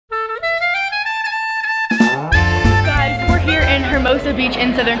Hermosa Beach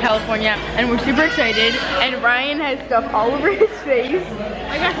in Southern California, and we're super excited. And Ryan has stuff all over his face.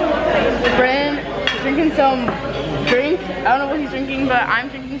 I got some face. Brennan drinking some drink. I don't know what he's drinking, but I'm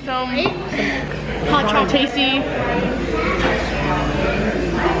drinking some hot chocolate. Tasty.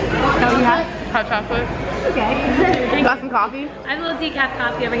 Oh, you have hot chocolate? Okay. Got some coffee? I have a little decaf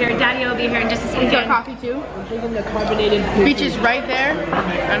coffee over here. Daddio will be here in just a second. You got coffee too? I'm drinking the carbonated Beach is right there.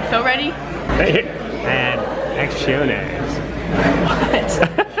 I'm so ready. And acciones. What?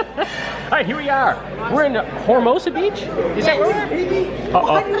 Alright, here we are. We're in Hermosa Beach? Is that where we're?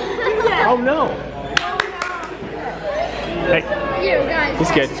 Uh-oh. Oh no. Hey. Here, guys.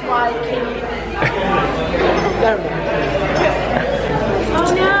 It's good.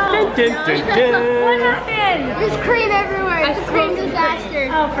 Oh no! Dun, dun, dun, dun. What happened? There's cream everywhere. It's a cream disaster.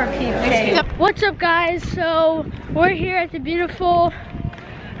 Oh, for Pete's sake. What's up, guys? So we're here at the beautiful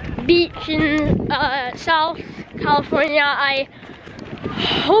beach in South California. I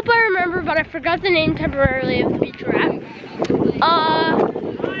hope I remember, but I forgot the name temporarily of the beach we're at.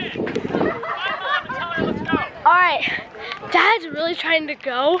 Alright, Dad's really trying to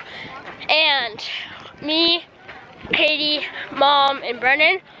go, and me, Katie, Mom, and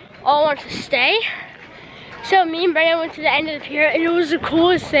Brennan all want to stay. So me and Brennan went to the end of the pier, and it was the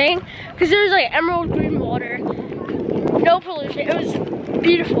coolest thing because there was like emerald green water, no pollution. It was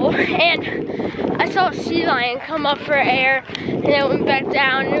beautiful, and I saw a sea lion come up for air, and then went back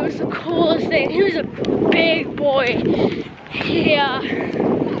down, and it was the coolest thing. He was a big boy. Yeah,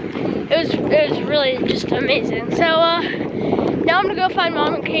 it was really just amazing. So now I'm gonna go find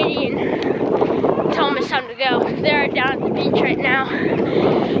Mom and Katie and tell them it's time to go. They're down at the beach right now.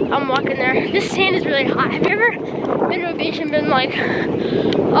 I'm walking there. This sand is really hot. Have you ever been to a beach and been like,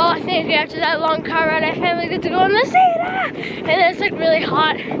 oh, I think after that long car ride, I finally get to go in the sand, and then it's like really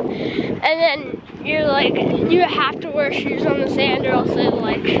hot, and then you're like, you have to wear shoes on the sand or else it'll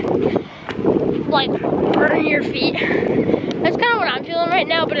like burn your feet. That's kind of what I'm feeling right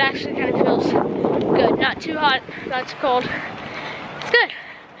now, but it actually kind of feels good. Not too hot, not too cold. It's good.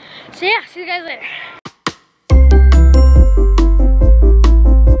 So yeah, see you guys later.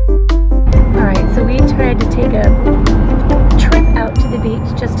 Alright, so we tried to take a trip out to the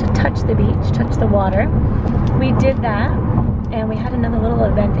beach just to touch the beach, touch the water. We did that, and we had another little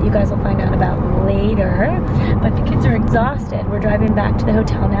event that you guys will find out about later. But the kids are exhausted. We're driving back to the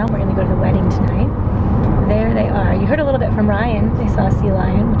hotel now. We're going to go to the wedding tonight. There they are. You heard a little bit from Ryan. They saw a sea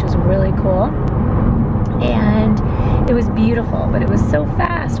lion, which was really cool. And it was beautiful, but it was so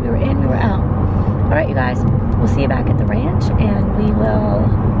fast. We were in, we were out. Alright, you guys, we'll see you back at the ranch, and we will,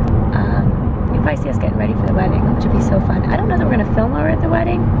 you'll probably see us getting ready for the wedding, which will be so fun. I don't know that we're going to film while we're at the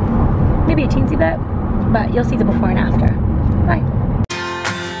wedding. Maybe a teensy bit, but you'll see the before and after. Bye.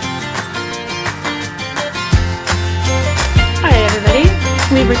 Alright, everybody,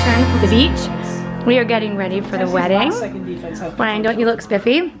 we've returned from the beach. We are getting ready for the wedding. Ryan, don't you look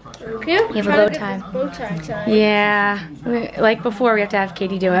spiffy? You have a bow tie. Yeah. Like before, we have to have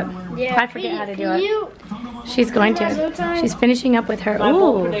Katie do it. Yeah. I forget how to do it. She's going to. She's finishing up with her.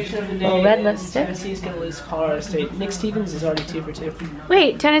 Ooh, red lipstick. Tennessee's going to lose Colorado State. Nick Stevens is already 2 for 2.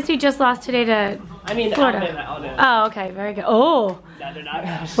 Wait, Tennessee just lost today to Florida. Alabama. Oh, okay, very good. Oh, No, they're not.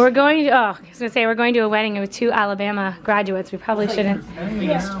 we're going to. Oh, I was gonna say we're going to a wedding with 2 Alabama graduates. We probably shouldn't.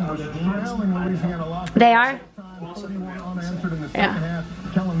 They are. Yeah.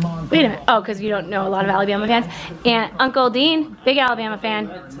 Wait a minute. Oh, because you don't know a lot of Alabama fans. And Uncle Dean, big Alabama fan.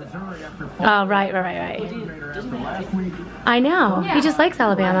 Oh, right. I know. He just likes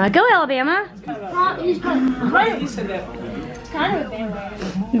Alabama. Go Alabama. He's kind of a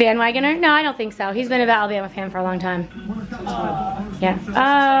bandwagoner. Bandwagoner? No, I don't think so. He's been an Alabama fan for a long time. Yeah.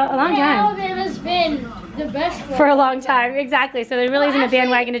 A long time. Alabama's been the best For a long time, exactly. So there really isn't a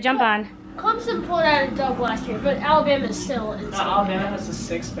bandwagon to jump on. Clemson pulled out a dub last year, but Alabama's still insane. Alabama has the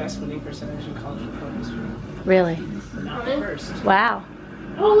 6th best winning percentage in college football history. Really? First. Wow.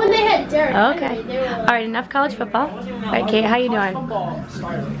 Well, when they had Derek Okay. Henry, they were like, All right, enough college football. All right, Kate, how you doing?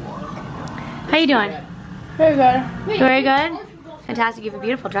 How you doing? Very good. Very good? Fantastic. You have a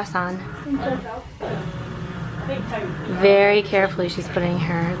beautiful dress on. Very carefully she's putting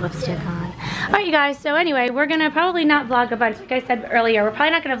her lipstick on. Alright, you guys, so anyway, we're gonna probably not vlog a bunch. Like I said earlier, we're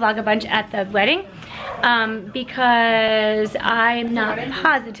probably not gonna vlog a bunch at the wedding because I'm not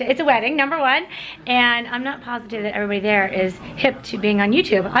positive. It's a wedding, number one, and I'm not positive that everybody there is hip to being on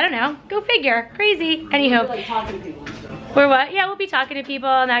YouTube. I don't know. Go figure. Crazy. Anywho. We're what? Yeah, we'll be talking to people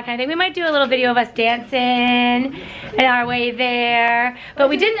and that kind of thing. We might do a little video of us dancing in our way there. But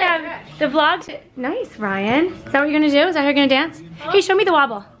we didn't have the vlog. Nice, Ryan. Is that what you're gonna do? Is that how you're gonna dance? Hey, show me the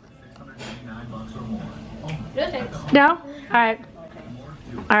wobble. No? Alright.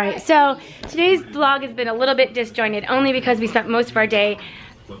 All right, so today's vlog has been a little bit disjointed only because we spent most of our day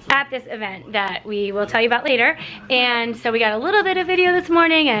at this event that we will tell you about later. And so we got a little bit of video this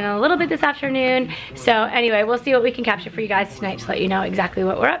morning and a little bit this afternoon. So anyway, we'll see what we can capture for you guys tonight to let you know exactly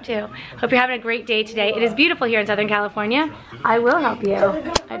what we're up to. Hope you're having a great day today. It is beautiful here in Southern California. I will help you.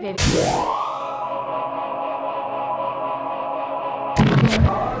 Hi, baby.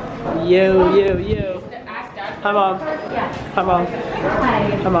 Yo, yo, yo. Hi, Mom. Hi, Mom.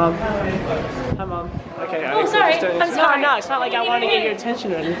 Hi, Mom. Hi, Mom. Okay, Oh, sorry. I'm sorry. No, it's not like I want to get your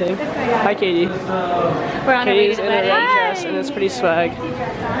attention or anything. Hi, Katie. We're on Katie's in a a red dress and it's pretty swag.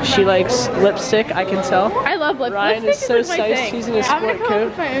 She likes lipstick, I can tell. I love lipstick. Ryan is so sized, he's in a sport I'm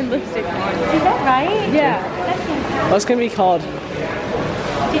coat. my own lipstick on. Is that right? Yeah. That's fantastic. What's gonna be called?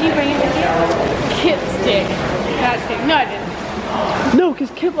 Did you bring it with you? Kipstick. Kipstick. No, I didn't. No, because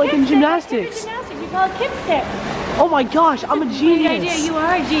Kip like in gymnastics. You call it Kipstick. Oh my gosh, I'm a Good genius. idea. You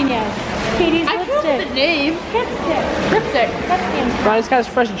are a genius. Katie's I came up with lipstick. the name. Kipstick. Lipstick. That's fantastic. Ryan's got his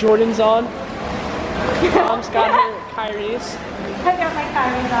fresh Jordans on. Mom's got her Kyrie's. I got my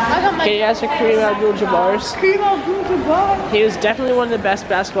Kyrie's on. I got my Katie has her Kareem Abdul-Jabbar's. Kareem Abdul-Jabbar. He was definitely one of the best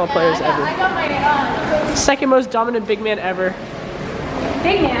basketball players I ever. got my Second most dominant big man ever.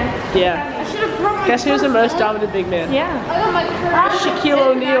 Big man. Yeah. I should have brought my Guess who was the most dominant big man? Yeah. I got my Shaquille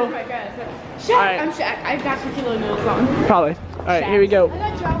O'Neal. Shaq. Alright. I'm Shaq. I've got Shaquille O'Neal song. Probably. Alright, here we go. I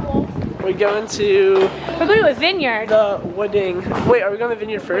got John Wall. We're going to We're going to a vineyard. the wedding. Wait, are we going to the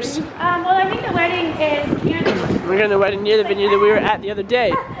vineyard first? Well, I think the wedding is near the... We're going to the wedding near the vineyard that we were at the other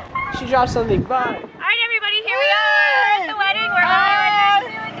day. She dropped something. Bye. All right, everybody, here we are at the wedding. We're all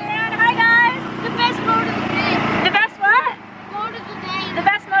with Dan. Hi, guys. The best mode of the day. The best what? Mode of the day. The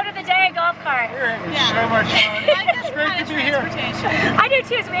best mode of the day, a golf cart. So much fun. It's great to be here. I do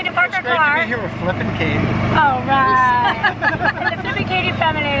too, so we had to park our Great to car. be here with Flippin Katie. All right. And the Flippin Katie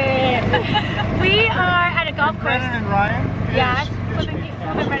family. We are at a golf course. Brennan and Ryan. Yes.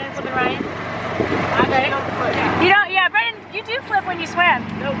 Flippin Brennan, Flippin Ryan. Okay. You don't, yeah, Brennan, you do flip when you swim.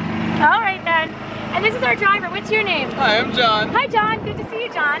 Nope. All right then. And this is our driver. What's your name? Hi, I'm John. Hi, John. Good to see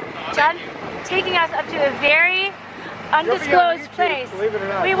you, John. John taking us up to a very undisclosed place. Believe it or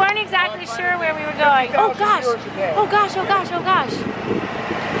not. We weren't exactly sure where we were going. Oh gosh. Oh gosh, oh gosh, oh gosh.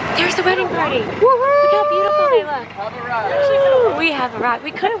 There's the wedding party. Look how beautiful they look. Have a ride. We have a ride.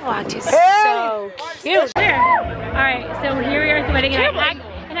 We could have walked. It's so cute. Alright, so here we are at the wedding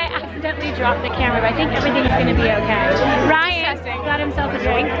and I accidentally dropped the camera, but I think everything's gonna be okay. Ryan got himself a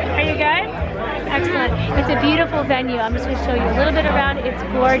drink. Are you good? Excellent. It's a beautiful venue. I'm just gonna show you a little bit around. It's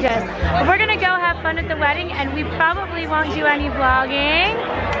gorgeous. But we're gonna go have fun at the wedding and we probably won't do any vlogging.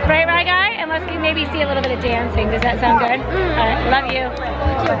 Right, guy? Unless we maybe see a little bit of dancing. Does that sound good? Alright, love you.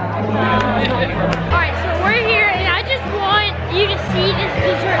 Alright, so we're here and I just want you to see this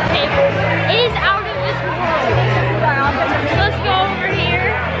dessert table. It is out of this world. So let's go over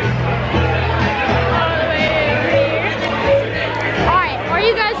here. All the way over here. Alright, are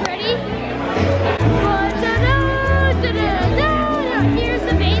you guys ready? Here's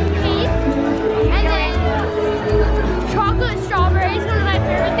the main cake. And then chocolate strawberries, one of my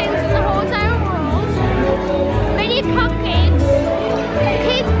favorite things in the whole entire world. Mini cupcakes,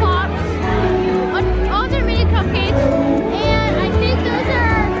 cake pops, other mini cupcakes, and I think those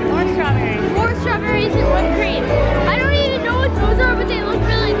are more strawberries and whipped cream. I don't even know what those are, but they look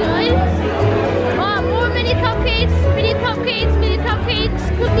really good. More mini cupcakes,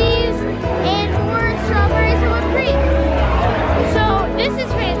 cookies, and more strawberries and whipped cream. So this is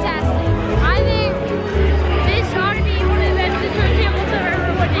fantastic. I think this ought to be one of the best dessert tables I've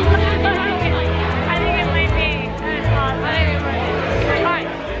ever witnessed. I think it might be. That's awesome. Alright,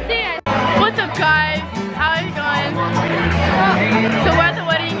 see you guys. What's up, guys? How are you going? So we're at the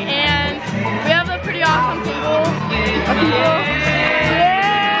wedding and we have a pretty awesome table of people.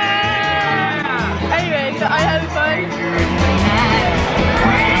 Yeah! Anyway, so I had fun.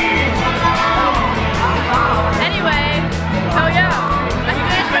 Anyway, so yeah, I think I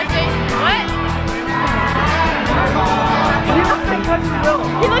should say what?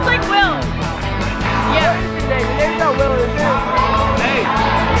 He looks like Will. Yeah. There's no Will in this room. Hey.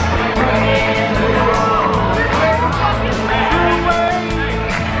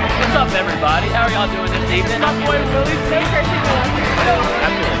 What's up, everybody? How are y'all doing this evening? I'm boy Willie.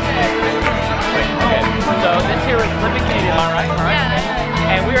 Okay. So this here is Flippin Katie, all right?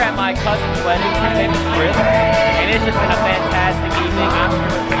 Yeah. And we're at my cousin's wedding. Her name is Chris, and it's just been a fantastic evening. I'm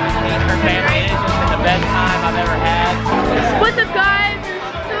here with her family. It's just been the best time I've ever had. What's up, guys?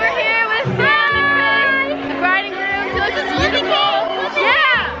 So we're here with Sam and Chris, the bride and groom. She looks beautiful.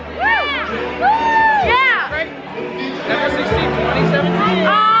 Yeah. Woo. Yeah. Ever since 2017.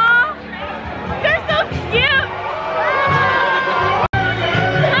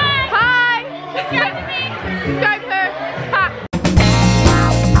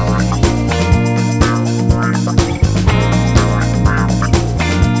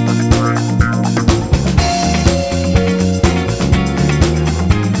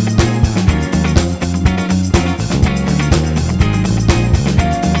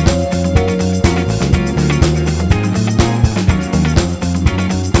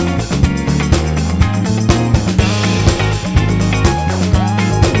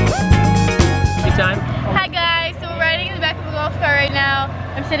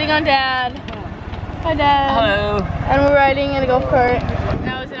 I'm sitting on Dad. Hi, Dad. Hello. And we're riding in a golf cart.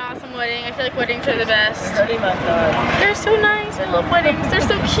 That was an awesome wedding. I feel like weddings are the best. They're so nice. I love weddings. They're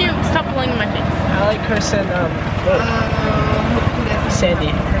so cute. Stop pulling in my face. I like Chris and Sandy.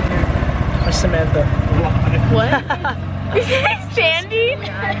 Or Samantha. What? Is it Sandy?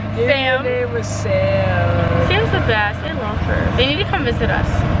 Sam. Her name was Sam. Sam's the best. I love her. They need to come visit us.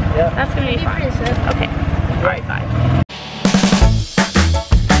 Yeah. That's gonna be fun. Okay. Alright, bye.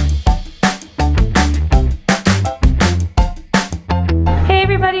 Hey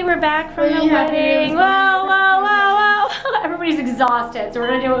everybody, we're back from the wedding. Whoa, whoa, whoa, whoa. Everybody's exhausted, so we're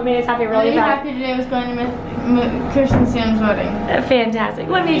gonna do what made us happy really fast. Happy today was going to Chris and Sam's wedding. Fantastic.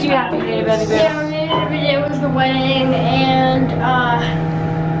 What made you happy today, baby? Yeah, what made it every day was the wedding and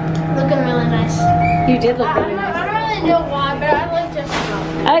looking really nice. You did look really I nice. don't really know why, but I like dressing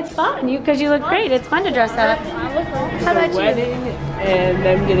up. It's fun, because you look great. It's fun to dress up. How about you? Wedding and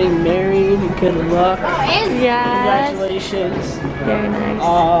them getting married. Good luck. Yes. Congratulations. Very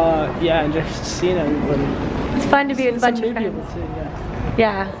nice. Yeah, and just seeing everybody. It's fun to be with a bunch of friends.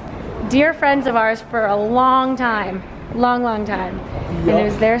 Yeah. Dear friends of ours for a long time. Long, long time. And it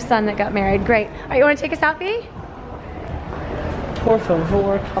was their son that got married. Great. All right, you want to take a selfie? Por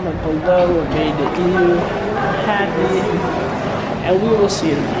favor, comment below what made you happy. And we will see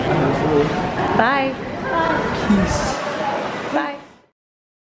you tomorrow, hopefully. Bye. Peace. Bye.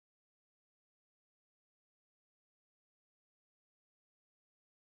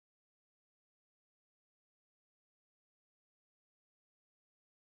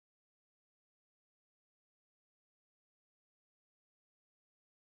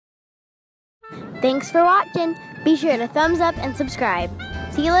 Thanks for watching. Be sure to thumbs up and subscribe.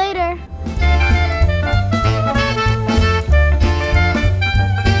 See you later.